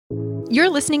You're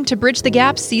listening to Bridge the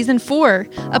Gap Season 4,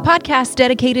 a podcast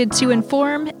dedicated to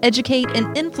inform, educate,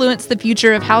 and influence the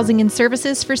future of housing and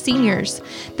services for seniors.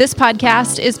 This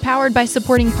podcast is powered by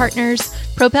supporting partners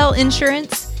Propel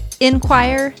Insurance,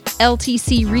 Inquire,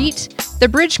 LTC REIT, The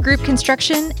Bridge Group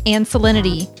Construction, and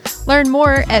Salinity. Learn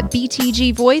more at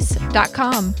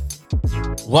btgvoice.com.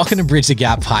 Welcome to Bridge the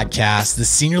Gap podcast, the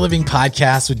senior living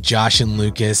podcast with Josh and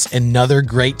Lucas. Another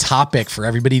great topic for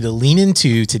everybody to lean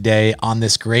into today on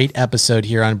this great episode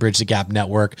here on Bridge the Gap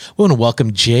Network. We want to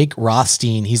welcome Jake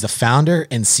Rothstein. He's the founder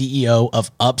and CEO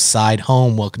of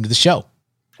UpsideHōM. Welcome to the show.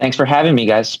 Thanks for having me,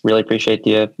 guys. Really appreciate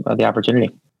the opportunity.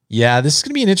 Yeah, this is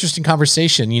going to be an interesting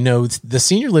conversation. You know, the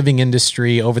senior living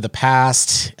industry over the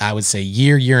past, I would say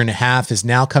year and a half has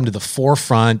now come to the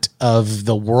forefront of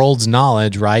the world's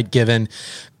knowledge, right? Given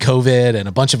COVID and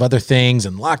a bunch of other things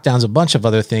and lockdowns, a bunch of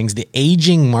other things, the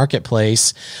aging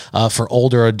marketplace for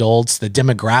older adults, the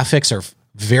demographics are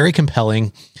very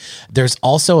compelling. There's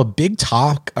also a big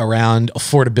talk around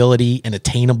affordability and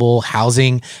attainable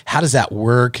housing. How does that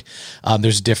work?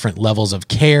 There's different levels of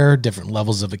care, different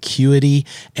levels of acuity.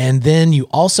 And then you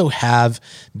also have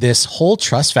this whole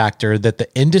trust factor that the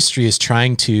industry is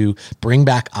trying to bring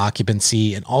back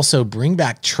occupancy and also bring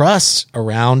back trust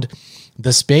around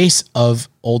the space of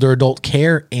older adult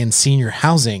care and senior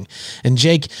housing. And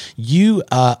Jake, you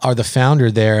are the founder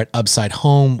there at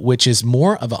UpsideHōM, which is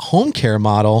more of a home care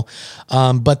model.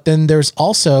 But then there's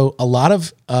also a lot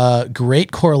of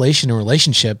great correlation and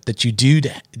relationship that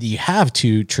you have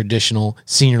to traditional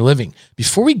senior living.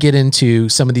 Before we get into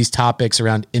some of these topics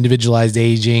around individualized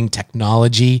aging,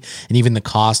 technology, and even the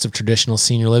cost of traditional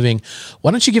senior living,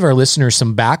 why don't you give our listeners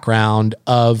some background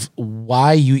of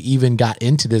why you even got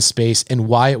into this space and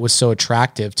why it was so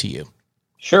attractive to you?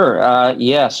 Sure.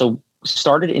 So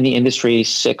started in the industry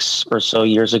 6 or so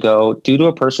years ago due to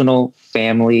a personal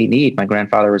family need. My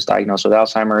grandfather was diagnosed with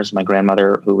Alzheimer's. My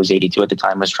grandmother, who was 82 at the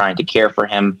time, was trying to care for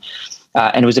him.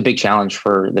 And it was a big challenge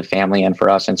for the family and for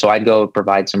us. And so I'd go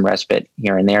provide some respite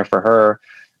here and there for her.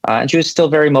 And she was still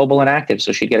very mobile and active.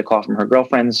 So she'd get a call from her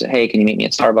girlfriends. Hey, can you meet me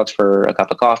at Starbucks for a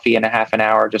cup of coffee in a half an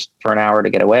hour, just for an hour to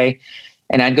get away?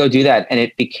 And I'd go do that. And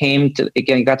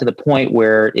it got to the point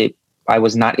where I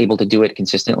was not able to do it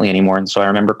consistently anymore. And so I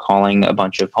remember calling a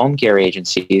bunch of home care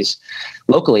agencies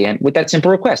locally and with that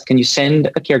simple request, can you send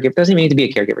a caregiver? It doesn't even need to be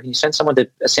a caregiver. Can you send someone to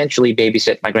essentially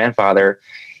babysit my grandfather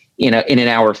in an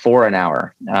hour for an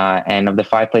hour? And of the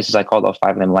 5 places I called, all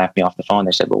 5 of them laughed me off the phone.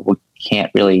 They said, well, we're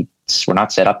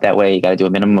not set up that way. You got to do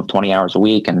a minimum of 20 hours a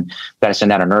week and got to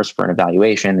send out a nurse for an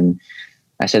evaluation. And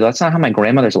I said, that's not how my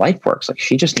grandmother's life works. Like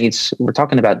she just needs, we're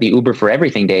talking about the Uber for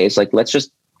everything days. Like,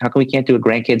 how come we can't do a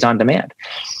grandkids on demand?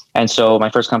 And so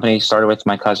my first company started with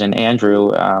my cousin,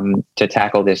 Andrew, to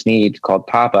tackle this need called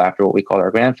Papa, after what we called our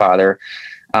grandfather,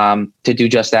 to do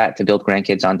just that, to build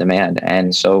grandkids on demand.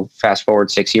 And so fast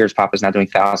forward 6 years, Papa's now doing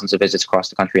thousands of visits across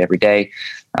the country every day.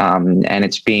 And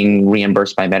it's being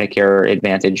reimbursed by Medicare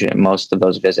Advantage in most of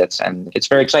those visits. And it's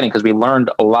very exciting because we learned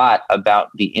a lot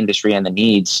about the industry and the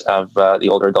needs of the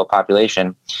older adult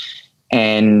population.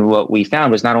 And what we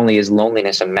found was not only is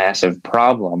loneliness a massive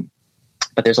problem,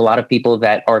 but there's a lot of people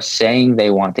that are saying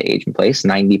they want to age in place.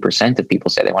 90% of people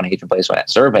say they want to age in place when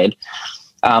that's surveyed.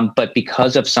 But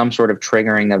because of some sort of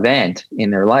triggering event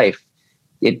in their life,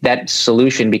 that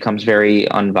solution becomes very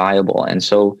unviable. And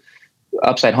so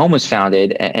UpsideHōM was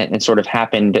founded and it sort of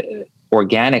happened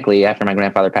organically after my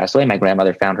grandfather passed away. My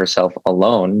grandmother found herself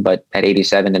alone, but at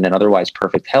 87 and in otherwise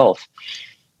perfect health.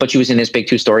 But she was in this big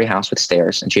 2-story house with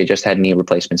stairs and she had just had knee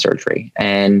replacement surgery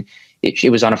and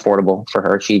it was unaffordable for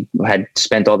her. She had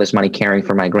spent all this money caring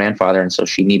for my grandfather. And so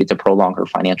she needed to prolong her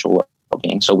financial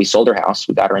well-being. So we sold her house.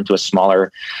 We got her into a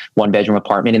smaller 1-bedroom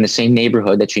apartment in the same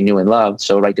neighborhood that she knew and loved.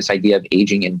 So this idea of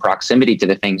aging in proximity to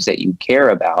the things that you care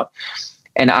about.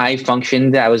 And I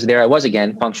functioning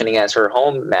as her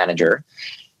home manager.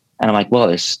 And I'm like, well,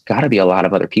 there's got to be a lot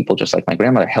of other people just like my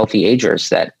grandmother, healthy agers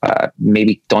that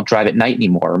maybe don't drive at night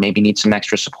anymore, or maybe need some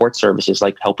extra support services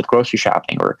like help with grocery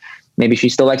shopping, or maybe she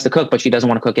still likes to cook, but she doesn't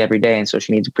want to cook every day. And so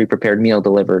she needs a pre-prepared meal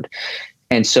delivered.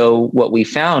 And so what we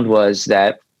found was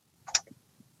that,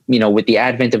 with the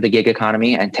advent of the gig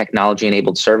economy and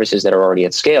technology-enabled services that are already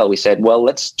at scale, we said, well,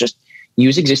 let's just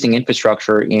use existing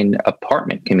infrastructure in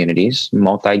apartment communities,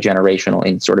 multi-generational,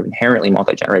 in sort of inherently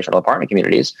multi-generational apartment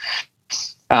communities.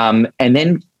 And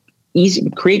then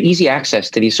create easy access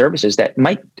to these services that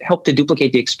might help to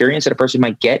duplicate the experience that a person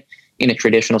might get in a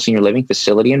traditional senior living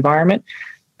facility environment.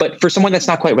 But for someone that's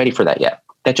not quite ready for that yet,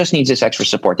 that just needs this extra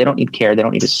support. They don't need care. They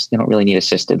don't really need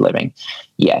assisted living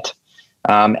yet.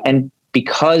 And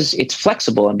because it's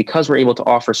flexible and because we're able to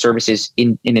offer services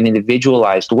in an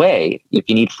individualized way, if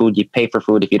you need food, you pay for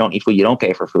food. If you don't need food, you don't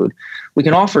pay for food. We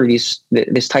can offer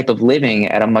this type of living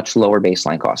at a much lower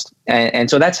baseline cost. And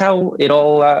so that's how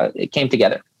it came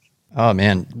together. Oh,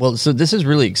 man. Well, so this is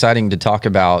really exciting to talk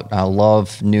about. I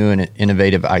love new and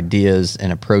innovative ideas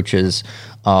and approaches.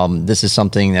 This is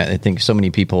something that I think so many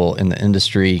people in the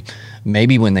industry,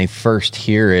 maybe when they first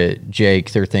hear it,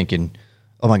 Jake, they're thinking,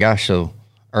 oh my gosh,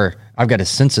 or I've got a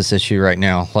census issue right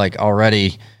now, like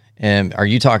already. And are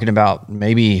you talking about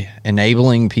maybe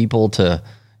enabling people to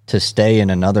stay in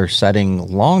another setting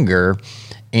longer?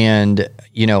 And,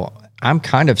 I'm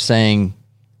kind of saying,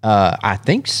 I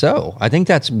think so. I think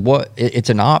that's it's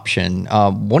an option.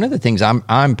 One of the things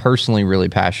I'm personally really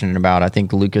passionate about, I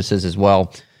think Lucas is as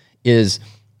well, is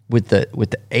with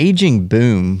the aging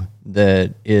boom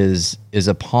that is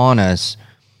upon us.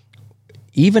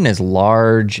 Even as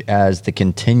large as the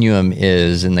continuum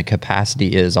is and the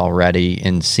capacity is already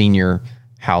in senior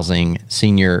housing,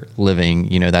 senior living,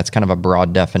 that's kind of a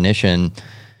broad definition.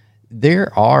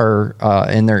 There are,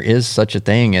 and there is such a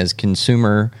thing as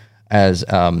consumer, as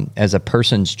a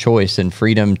person's choice and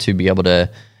freedom to be able to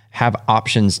have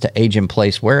options to age in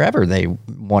place wherever they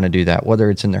want to do that, whether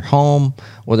it's in their home,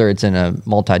 whether it's in a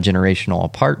multi-generational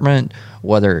apartment,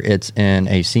 whether it's in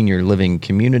a senior living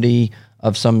community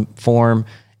of some form.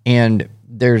 And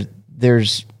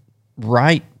there's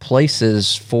right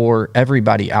places for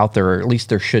everybody out there, or at least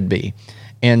there should be.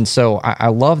 And so I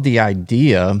love the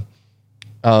idea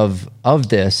of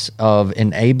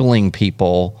enabling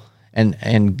people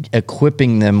and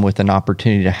equipping them with an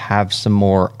opportunity to have some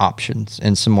more options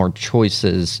and some more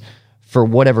choices for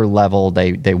whatever level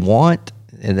they want,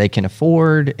 and they can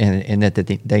afford, and that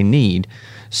they need.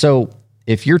 So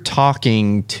if you're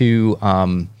talking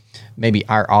to maybe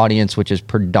our audience, which is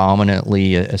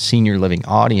predominantly a senior living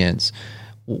audience,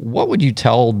 what would you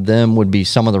tell them would be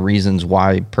some of the reasons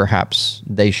why perhaps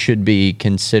they should be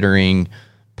considering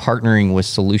partnering with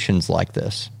solutions like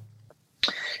this?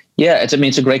 Yeah,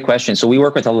 it's a great question. So we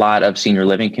work with a lot of senior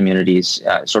living communities,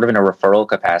 sort of in a referral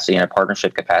capacity and a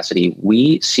partnership capacity.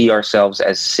 We see ourselves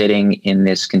as sitting in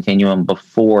this continuum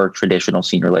before traditional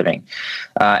senior living.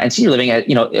 And senior living,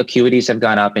 acuities have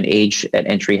gone up and age at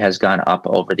entry has gone up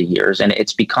over the years. And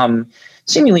it's become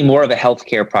seemingly more of a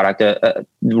healthcare product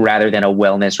rather than a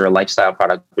wellness or a lifestyle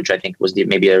product, which I think was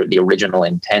maybe the original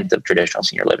intent of traditional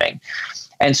senior living.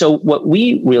 And so what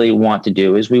we really want to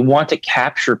do is we want to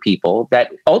capture people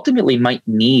that ultimately might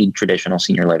need traditional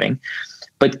senior living,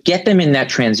 but get them in that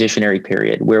transitionary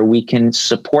period where we can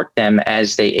support them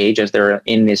as they age, as they're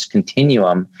in this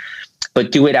continuum,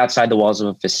 but do it outside the walls of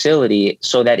a facility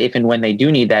so that if and when they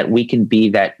do need that, we can be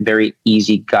that very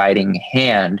easy guiding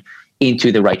hand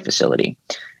into the right facility.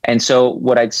 And so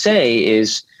what I'd say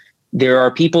is there are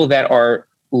people that are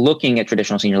looking at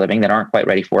traditional senior living that aren't quite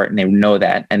ready for it, and they know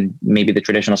that, and maybe the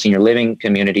traditional senior living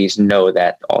communities know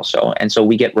that also, and so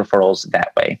we get referrals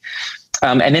that way.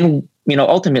 And then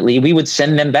ultimately we would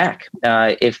send them back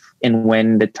if and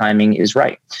when the timing is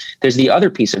right. There's the other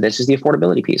piece of this is the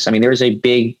affordability piece. I mean, there's a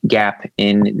big gap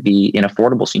in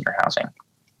affordable senior housing,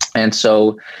 and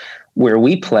so where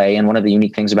we play, and one of the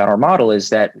unique things about our model is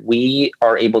that we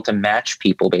are able to match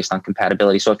people based on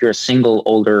compatibility. So if you're a single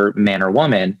older man or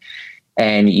woman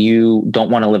and you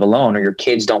don't want to live alone, or your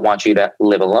kids don't want you to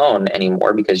live alone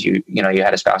anymore because you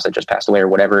had a spouse that just passed away or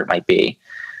whatever it might be,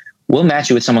 we'll match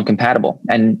you with someone compatible.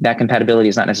 And that compatibility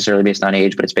is not necessarily based on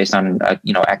age, but it's based on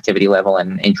activity level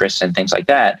and interests and things like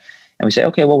that. And we say,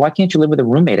 okay, well, why can't you live with a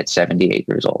roommate at 78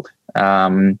 years old?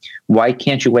 Why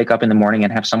can't you wake up in the morning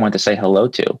and have someone to say hello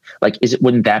to?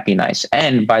 Wouldn't that be nice?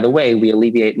 And by the way, we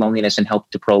alleviate loneliness and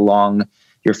help to prolong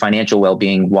your financial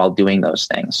well-being while doing those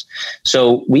things.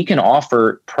 So we can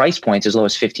offer price points as low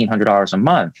as $1,500 a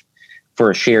month for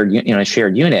a shared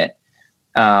unit.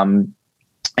 And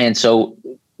so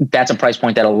that's a price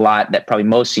point that probably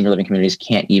most senior living communities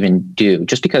can't even do,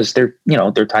 just because they're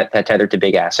tethered to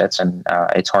big assets, and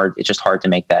it's just hard to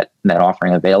make that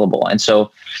offering available. And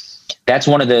so that's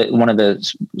one of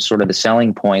the sort of the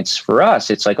selling points for us.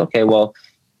 It's like, okay, well,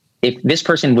 if this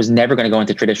person was never going to go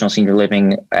into traditional senior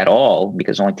living at all,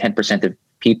 because only 10% of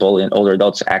people and older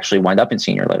adults actually wind up in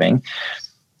senior living,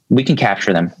 we can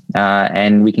capture them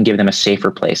and we can give them a safer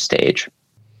place to age.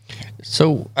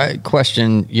 So a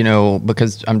question,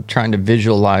 because I'm trying to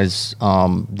visualize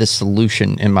this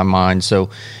solution in my mind. So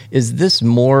is this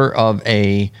more of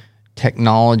a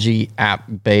technology app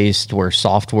based where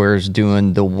software is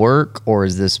doing the work, or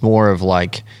is this more of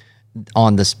like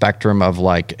on the spectrum of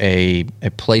like a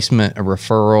placement, a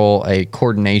referral, a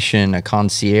coordination, a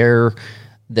concierge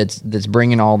that's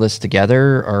bringing all this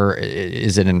together, or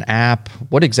is it an app?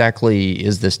 What exactly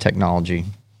is this technology?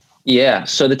 Yeah.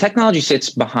 So the technology sits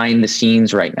behind the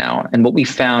scenes right now. And what we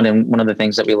found, and one of the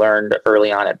things that we learned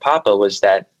early on at Papa, was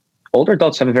that older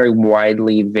adults have a very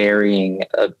widely varying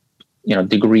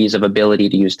degrees of ability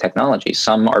to use technology.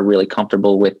 Some are really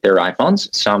comfortable with their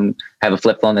iPhones. Some have a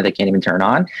flip phone that they can't even turn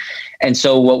on. And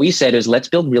so what we said is, let's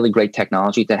build really great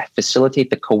technology to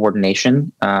facilitate the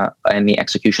coordination and the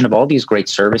execution of all these great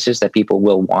services that people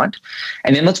will want.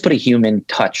 And then let's put a human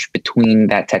touch between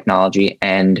that technology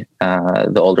and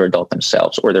the older adult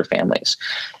themselves or their families.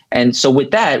 And so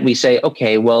with that, we say,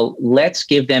 okay, well, let's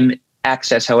give them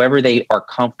access however they are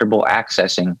comfortable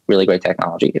accessing really great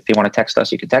technology. If you want to text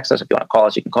us, you can text us. If you want to call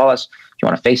us, you can call us. If you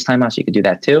want to FaceTime us, you can do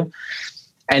that too.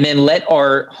 And then let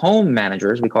our home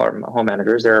managers, we call our home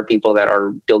managers, there are people that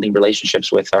are building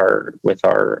relationships with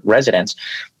our residents,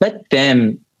 let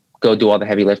them go do all the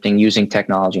heavy lifting using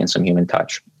technology and some human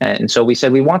touch. And so we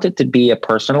said we want it to be a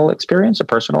personal experience, a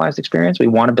personalized experience. We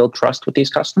want to build trust with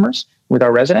these customers, with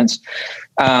our residents,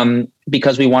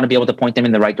 because we want to be able to point them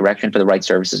in the right direction for the right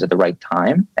services at the right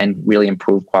time and really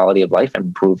improve quality of life and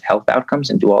improve health outcomes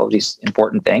and do all of these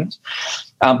important things.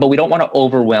 But we don't want to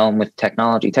overwhelm with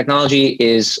technology. Technology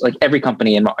is, like every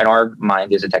company in our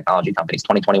mind, is a technology company. It's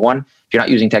 2021. If you're not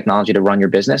using technology to run your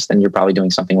business, then you're probably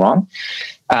doing something wrong,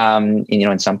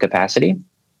 in some capacity.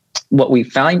 What we're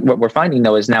finding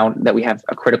though is, now that we have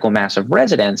a critical mass of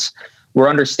residents, we're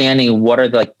understanding what are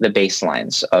the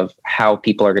baselines of how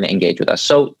people are going to engage with us.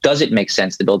 So does it make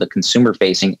sense to build a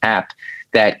consumer-facing app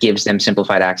that gives them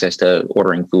simplified access to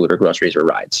ordering food or groceries or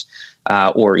rides,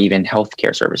 or even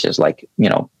healthcare services like,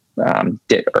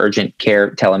 urgent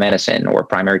care telemedicine or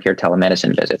primary care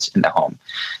telemedicine visits in the home?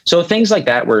 So things like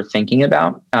that we're thinking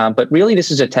about. But really,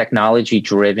 this is a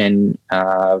technology-driven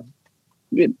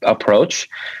approach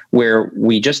where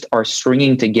we just are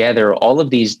stringing together all of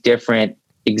these different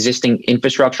existing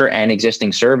infrastructure and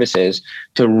existing services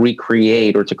to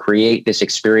recreate or to create this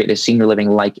experience, this senior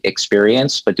living like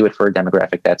experience, but do it for a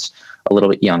demographic that's a little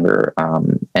bit younger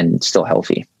and still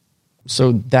healthy.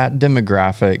 So that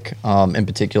demographic in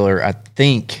particular, I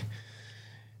think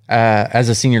as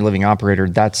a senior living operator,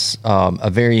 that's a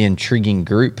very intriguing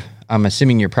group. I'm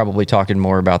assuming you're probably talking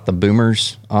more about the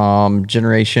boomers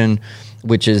generation,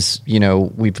 which is,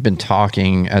 we've been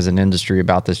talking as an industry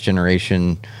about this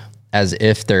generation as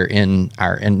if they're in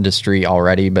our industry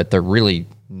already, but they're really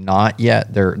not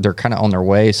yet. They're kind of on their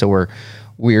way. So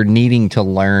we're needing to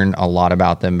learn a lot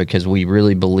about them, because we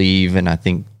really believe, and I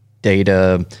think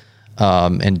data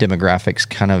and demographics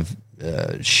kind of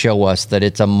show us that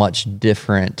it's a much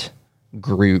different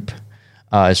group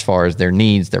as far as their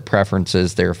needs, their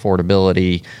preferences, their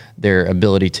affordability, their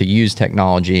ability to use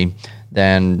technology,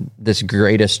 than this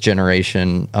greatest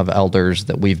generation of elders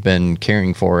that we've been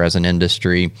caring for as an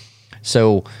industry.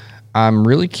 So I'm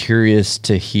really curious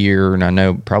to hear, and I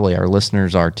know probably our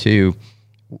listeners are too,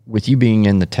 with you being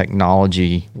in the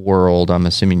technology world, I'm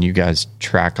assuming you guys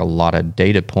track a lot of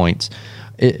data points.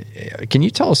 Can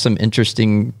you tell us some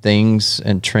interesting things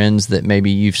and trends that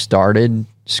maybe you've started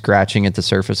scratching at the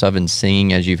surface of and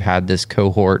seeing as you've had this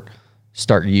cohort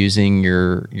start using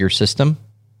your system?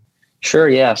 Sure.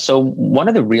 Yeah. So one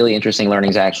of the really interesting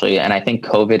learnings, actually, and I think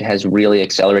COVID has really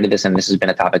accelerated this, and this has been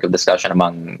a topic of discussion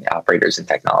among operators and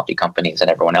technology companies and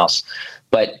everyone else,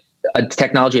 but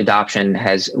technology adoption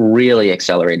has really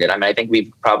accelerated. I mean, I think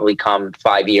we've probably come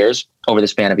 5 years over the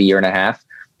span of a year and a half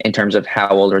in terms of how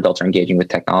older adults are engaging with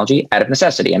technology out of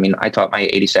necessity. I mean, I taught my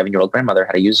 87-year-old grandmother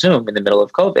how to use Zoom in the middle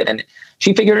of COVID, and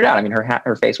she figured it out. I mean,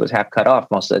 her face was half cut off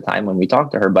most of the time when we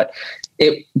talked to her, but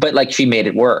she made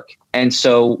it work. And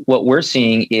so what we're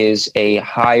seeing is a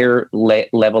higher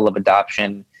level of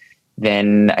adoption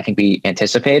than I think we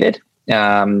anticipated,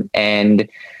 and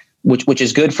which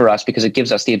is good for us because it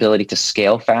gives us the ability to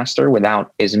scale faster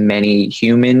without as many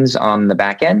humans on the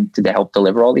back end to help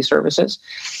deliver all these services.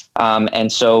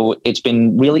 And so it's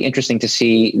been really interesting to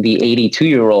see the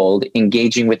 82-year-old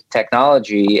engaging with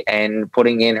technology and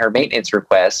putting in her maintenance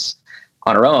requests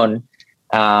on her own,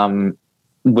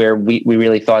 where we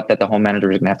really thought that the home manager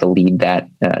was going to have to lead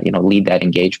that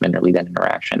engagement or lead that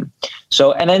interaction.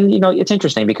 So, and then, it's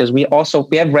interesting because we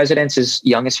have residents as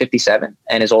young as 57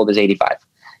 and as old as 85.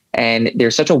 And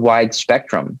there's such a wide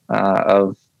spectrum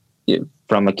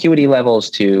from acuity levels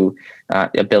to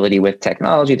ability with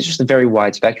technology. There's just a very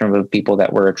wide spectrum of people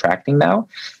that we're attracting now.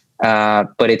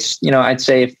 But it's, I'd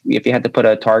say if you had to put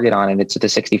a target on it, it's the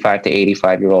 65 to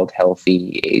 85-year-old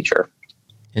healthy ager.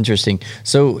 Interesting.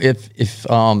 So if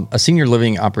a senior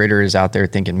living operator is out there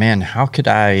thinking, man, how could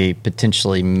I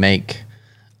potentially make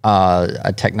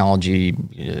a technology,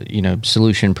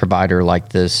 solution provider like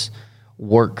this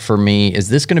work for me? Is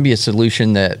this going to be a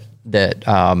solution that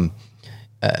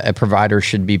a provider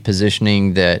should be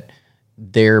positioning, that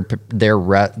their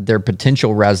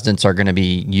potential residents are going to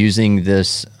be using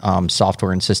this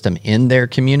software and system in their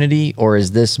community? Or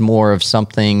is this more of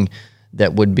something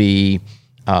that would be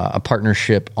a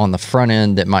partnership on the front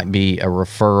end that might be a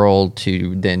referral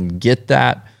to then get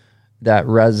that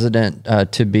resident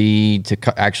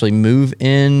to actually move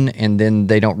in, and then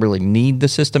they don't really need the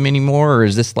system anymore? Or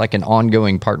is this like an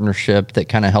ongoing partnership that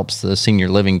kind of helps the senior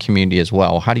living community as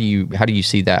well? How do you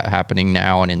see that happening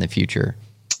now and in the future?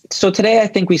 So today, I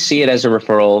think we see it as a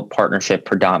referral partnership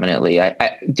predominantly.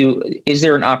 Is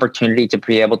there an opportunity to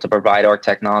be able to provide our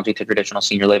technology to traditional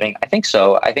senior living? I think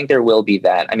so. I think there will be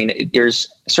that. I mean, there's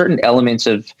certain elements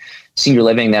of senior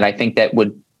living that I think that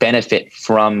would benefit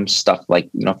from stuff like,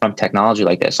 from technology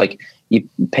like this. Like, you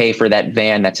pay for that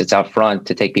van that sits out front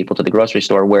to take people to the grocery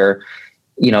store, where,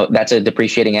 that's a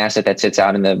depreciating asset that sits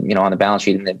out in the, on the balance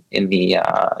sheet in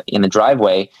the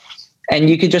driveway. And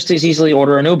you could just as easily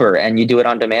order an Uber, and you do it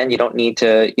on demand. You don't need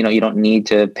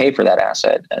to pay for that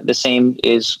asset. The same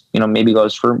is, maybe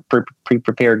goes for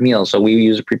pre-prepared meals. So we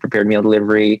use a pre-prepared meal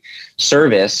delivery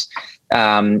service,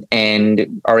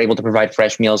 and are able to provide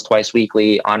fresh meals twice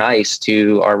weekly on ice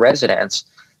to our residents.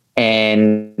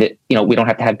 And, we don't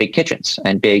have to have big kitchens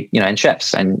and big, and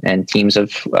chefs and teams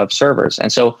of servers.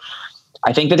 And so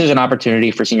I think that there's an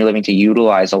opportunity for senior living to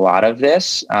utilize a lot of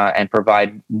this and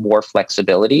provide more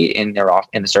flexibility in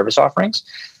the service offerings.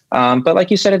 But like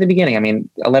you said at the beginning, I mean,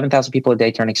 11,000 people a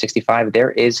day turning 65.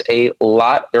 There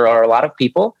are a lot of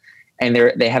people, and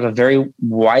they have a very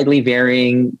widely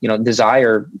varying,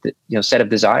 set of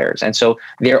desires. And so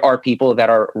there are people that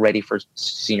are ready for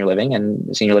senior living,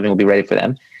 and senior living will be ready for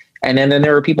them. And then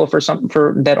there are people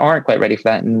that aren't quite ready for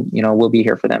that, and we'll be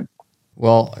here for them.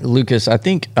 Well, Lucas, I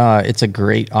think it's a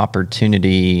great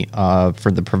opportunity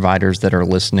for the providers that are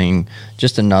listening.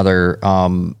 Just another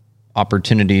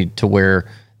opportunity to where,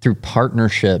 through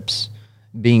partnerships,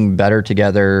 being better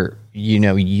together,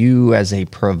 you as a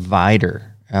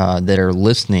provider that are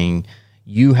listening,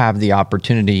 you have the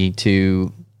opportunity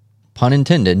to, pun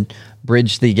intended,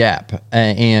 bridge the gap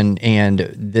and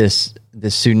this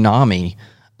tsunami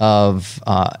of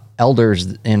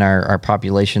elders in our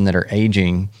population that are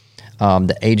aging.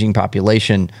 The aging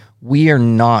population, we are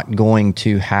not going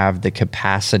to have the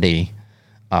capacity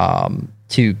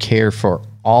to care for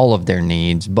all of their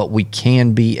needs, but we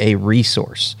can be a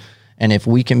resource. And if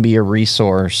we can be a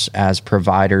resource as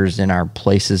providers in our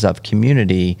places of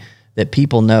community, that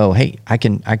people know, hey, I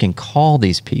can call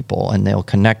these people, and they'll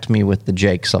connect me with the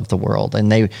Jakes of the world,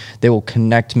 and they will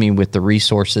connect me with the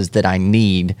resources that I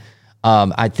need.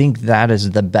 I think that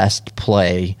is the best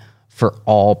play for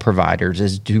all providers,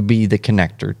 is to be the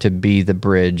connector, to be the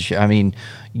bridge. I mean,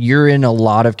 you're in a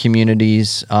lot of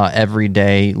communities every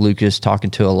day, Lucas,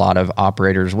 talking to a lot of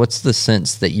operators. What's the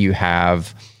sense that you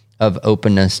have of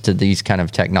openness to these kind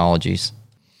of technologies?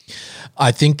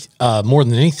 I think more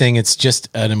than anything, it's just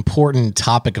an important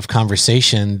topic of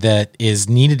conversation that is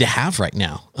needed to have right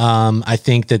now. I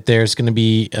think that there's going to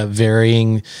be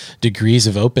varying degrees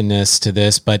of openness to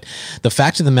this, but the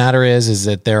fact of the matter is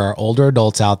that there are older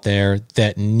adults out there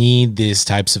that need these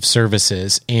types of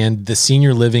services, and the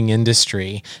senior living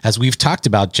industry, as we've talked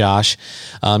about, Josh,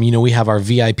 we have our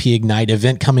VIP Ignite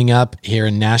event coming up here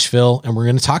in Nashville, and we're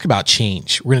going to talk about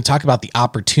change. We're going to talk about the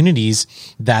opportunities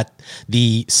that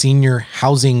the senior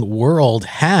housing world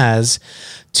has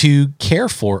to care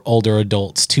for older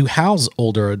adults, to house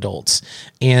older adults,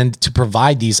 and to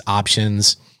provide these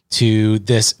options to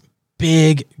this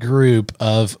big group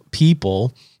of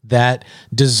people that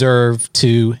deserve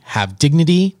to have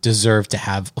dignity, deserve to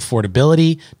have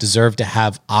affordability, deserve to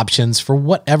have options for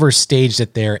whatever stage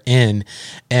that they're in.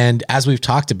 And as we've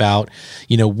talked about,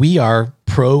 we are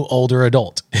pro older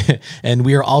adult and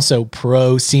we are also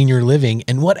pro senior living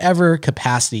in whatever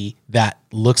capacity that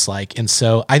looks like. And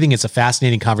so I think it's a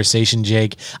fascinating conversation,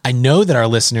 Jake. I know that our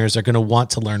listeners are going to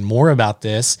want to learn more about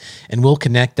this, and we'll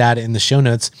connect that in the show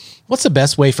notes. What's the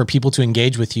best way for people to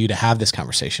engage with you to have this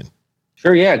conversation?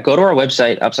 Sure. Yeah. Go to our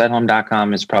website,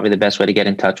 UpsideHōM.com is probably the best way to get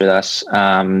in touch with us.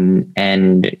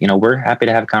 And we're happy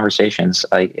to have conversations.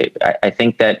 I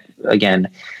think that, again,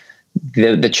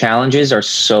 the challenges are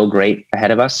so great ahead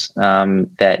of us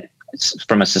that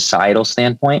from a societal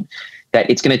standpoint, that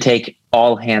it's going to take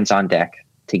all hands on deck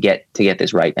to get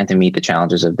this right and to meet the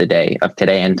challenges of the day, of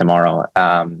today and tomorrow.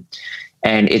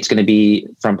 And it's going to be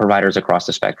from providers across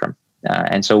the spectrum.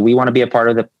 And so we want to be a part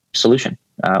of the solution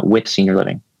with senior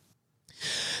living.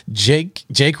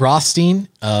 Jake Rothstein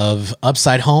of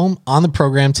UpsideHōM on the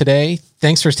program today.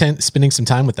 Thanks for spending some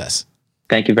time with us.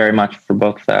 Thank you very much for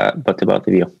both of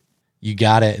you. You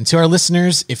got it. And to our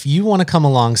listeners, if you want to come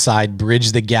alongside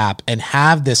Bridge the Gap and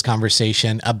have this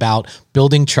conversation about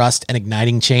building trust and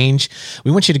igniting change,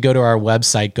 we want you to go to our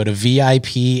website, go to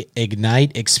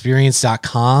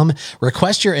vipigniteexperience.com,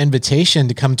 request your invitation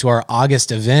to come to our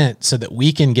August event so that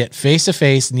we can get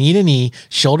face-to-face, knee-to-knee,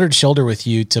 shoulder-to-shoulder with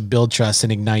you to build trust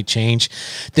and ignite change.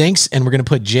 Thanks. And we're going to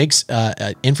put Jake's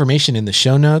information in the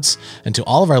show notes. And to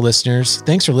all of our listeners,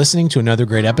 thanks for listening to another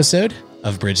great episode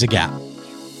of Bridge the Gap.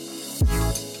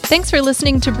 Thanks for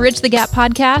listening to Bridge the Gap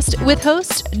podcast with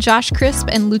hosts Josh Crisp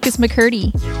and Lucas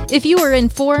McCurdy. If you were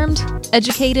informed,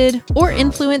 educated, or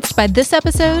influenced by this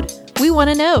episode, we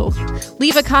want to know.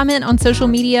 Leave a comment on social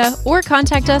media or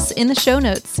contact us in the show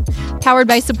notes. Powered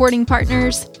by supporting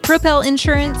partners, Propel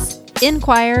Insurance,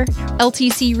 Inquire,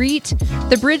 LTC REIT,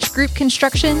 The Bridge Group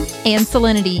Construction, and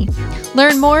Salinity.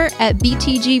 Learn more at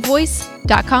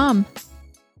btgvoice.com.